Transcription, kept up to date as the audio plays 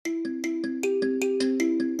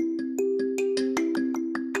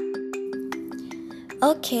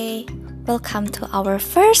Okay, welcome to our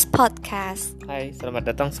first podcast. Hai, selamat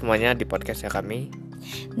datang semuanya di podcastnya kami.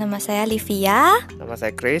 Nama saya Livia. Nama saya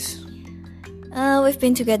Chris. We've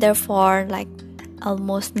been together for like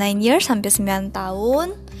almost 9 years, hampir 9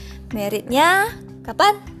 tahun. Meritnya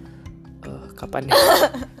kapan? Kapan ya?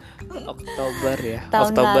 Oktober ya.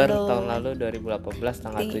 Tahun lalu 2018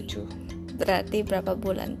 tanggal 7. Berarti berapa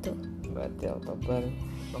bulan tuh? Berarti Oktober,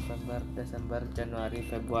 November, Desember, Januari,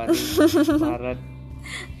 Februari,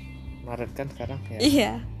 Maret kan sekarang ya?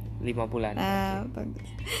 Iya. 5 bulan. Bagus.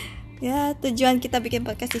 Ya, tujuan kita bikin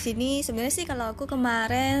podcast di sini sebenarnya sih kalau aku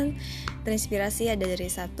kemarin terinspirasi ada dari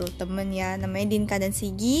satu temen ya, namanya Dinka dan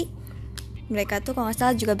Sigi. Mereka tuh kalau nggak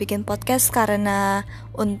salah juga bikin podcast karena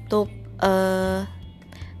untuk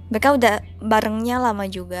mereka udah barengnya lama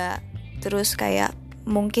juga. Terus kayak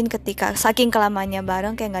mungkin ketika saking kelamanya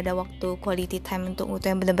bareng kayak nggak ada waktu quality time untuk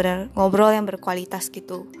yang benar-benar ngobrol yang berkualitas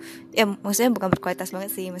gitu. Ya maksudnya bukan berkualitas banget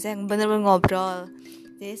sih, maksudnya yang benar-benar ngobrol.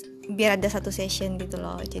 Jadi biar ada satu session gitu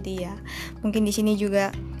loh. Jadi ya mungkin di sini juga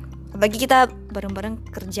bagi kita bareng-bareng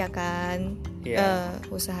kerja kan,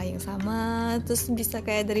 usaha yang sama, terus bisa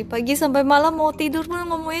kayak dari pagi sampai malam mau tidur pun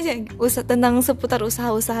ngomongnya aja tentang seputar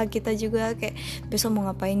usaha-usaha kita juga, kayak besok mau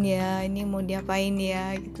ngapain ya, ini mau diapain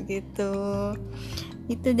ya, gitu-gitu.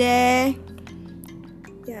 Gitu deh.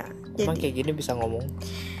 Ya, Emang jadi kayak gini bisa ngomong?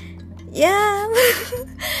 ya,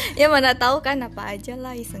 ya mana tahu kan, apa aja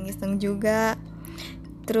lah, iseng-iseng juga.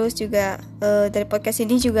 Terus juga dari podcast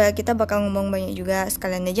ini juga kita bakal ngomong banyak juga,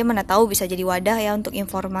 sekalian aja mana tahu bisa jadi wadah ya untuk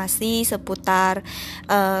informasi seputar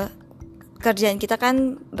kerjaan kita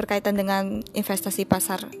kan berkaitan dengan investasi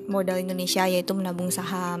pasar modal Indonesia, yaitu menabung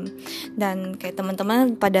saham. Dan kayak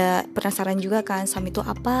teman-teman pada penasaran juga kan saham itu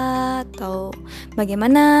apa atau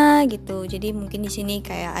bagaimana gitu. Jadi mungkin di sini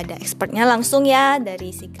kayak ada expertnya langsung ya,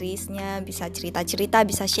 dari si Chrisnya bisa cerita-cerita,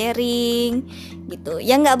 bisa sharing gitu.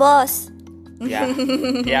 Ya nggak bos?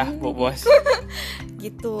 Ya, Bu Bos.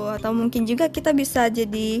 Gitu. Atau mungkin juga kita bisa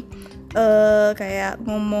jadi kayak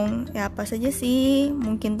ngomong ya apa saja sih,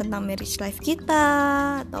 mungkin tentang marriage life kita,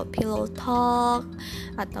 atau pillow talk,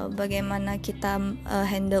 atau bagaimana kita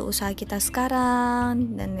handle usaha kita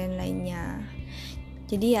sekarang dan lain-lainnya.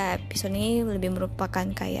 Jadi ya episode ini lebih merupakan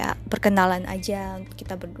kayak perkenalan aja untuk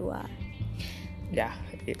kita berdua. Ya,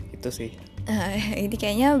 itu sih. Ini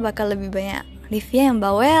kayaknya bakal lebih banyak Livia yang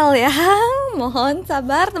bawel ya. Mohon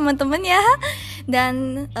sabar teman-teman ya.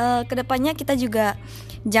 Dan kedepannya kita juga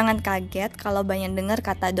jangan kaget kalau banyak dengar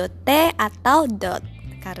kata .t atau .dot,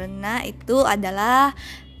 karena itu adalah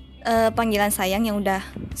panggilan sayang yang udah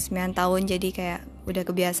 9 tahun, jadi kayak udah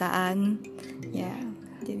kebiasaan ya.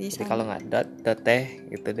 Jadi kalau nggak dot teh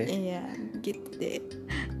gitu deh. Iya, gitu deh.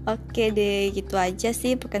 Oke deh, gitu aja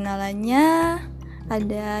sih perkenalannya.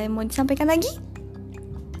 Ada yang mau disampaikan lagi?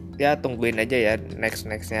 Ya tungguin aja ya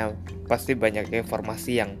nextnya, pasti banyak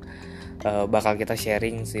informasi yang bakal kita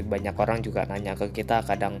sharing sih. Banyak orang juga nanya ke kita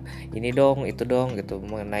kadang, ini dong itu dong gitu,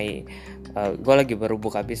 mengenai gue lagi baru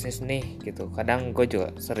buka bisnis nih gitu. Kadang gue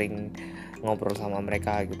juga sering ngobrol sama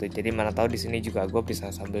mereka gitu. Jadi mana tahu di sini juga gue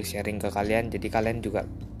bisa sambil sharing ke kalian, jadi kalian juga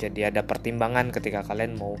jadi ada pertimbangan ketika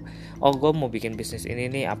kalian mau, gue mau bikin bisnis ini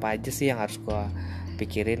nih, apa aja sih yang harus gue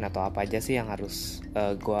pikirin, atau apa aja sih yang harus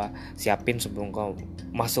gue siapin sebelum gue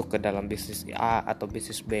masuk ke dalam bisnis A atau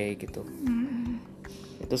bisnis B gitu.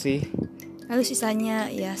 Itu sih. Lalu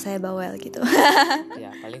sisanya ya saya bawel gitu.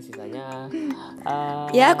 Ya paling sisanya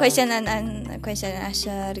ya question and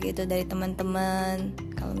answer gitu dari teman-teman.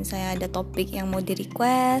 Kalau misalnya ada topik yang mau di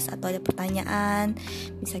request atau ada pertanyaan,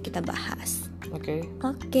 bisa kita bahas.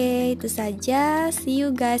 Oke, itu saja. See you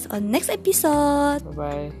guys on next episode. bye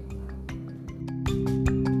bye.